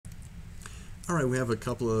All right, we have a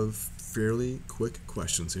couple of fairly quick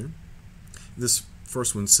questions here. This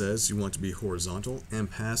first one says you want to be horizontal and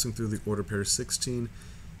passing through the order pair 16,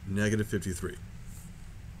 negative 53.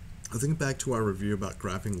 I'll think back to our review about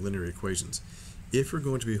graphing linear equations. If you're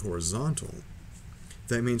going to be horizontal,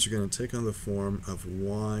 that means you're going to take on the form of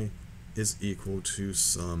y is equal to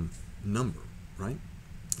some number, right?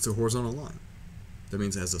 It's a horizontal line. That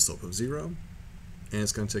means it has a slope of 0, and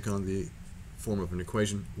it's going to take on the form of an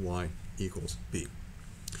equation, y equals b.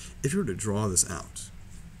 If you were to draw this out,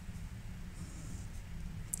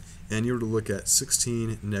 and you were to look at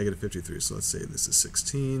 16, negative 53, so let's say this is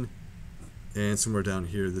 16, and somewhere down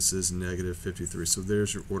here this is negative 53, so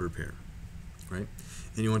there's your ordered pair, right?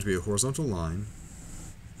 And you want to be a horizontal line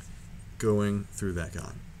going through that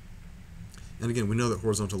guy. And again, we know that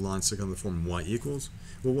horizontal lines take on the form y equals.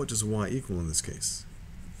 Well, what does y equal in this case?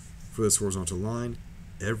 For this horizontal line,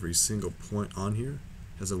 every single point on here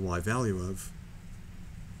has a y value of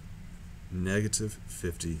negative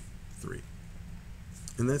 53.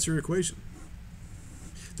 And that's your equation.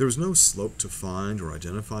 There was no slope to find or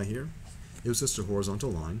identify here. It was just a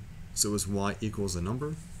horizontal line. So it was y equals a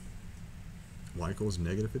number. Y equals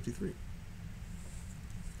negative 53.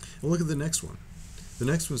 And look at the next one. The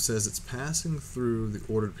next one says it's passing through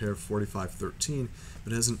the ordered pair 45, 13,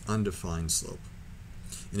 but has an undefined slope.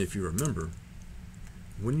 And if you remember,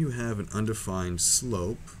 when you have an undefined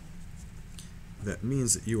slope, that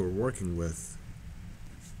means that you are working with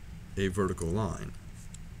a vertical line.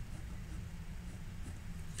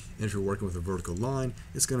 And if you're working with a vertical line,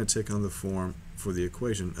 it's going to take on the form for the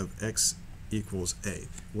equation of x equals a,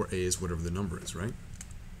 where a is whatever the number is, right?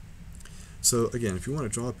 So again, if you want to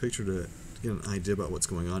draw a picture to get an idea about what's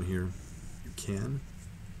going on here, you can.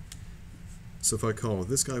 So if I call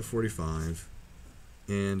this guy 45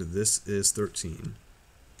 and this is 13,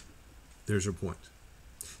 there's your point.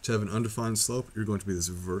 To have an undefined slope, you're going to be this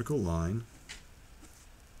vertical line.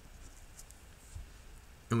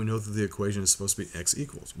 And we know that the equation is supposed to be x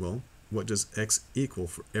equals. Well, what does x equal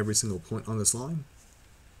for every single point on this line?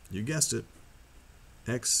 You guessed it.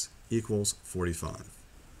 X equals 45.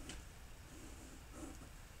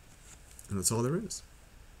 And that's all there is.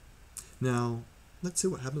 Now, let's see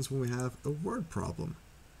what happens when we have a word problem.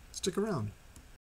 Stick around.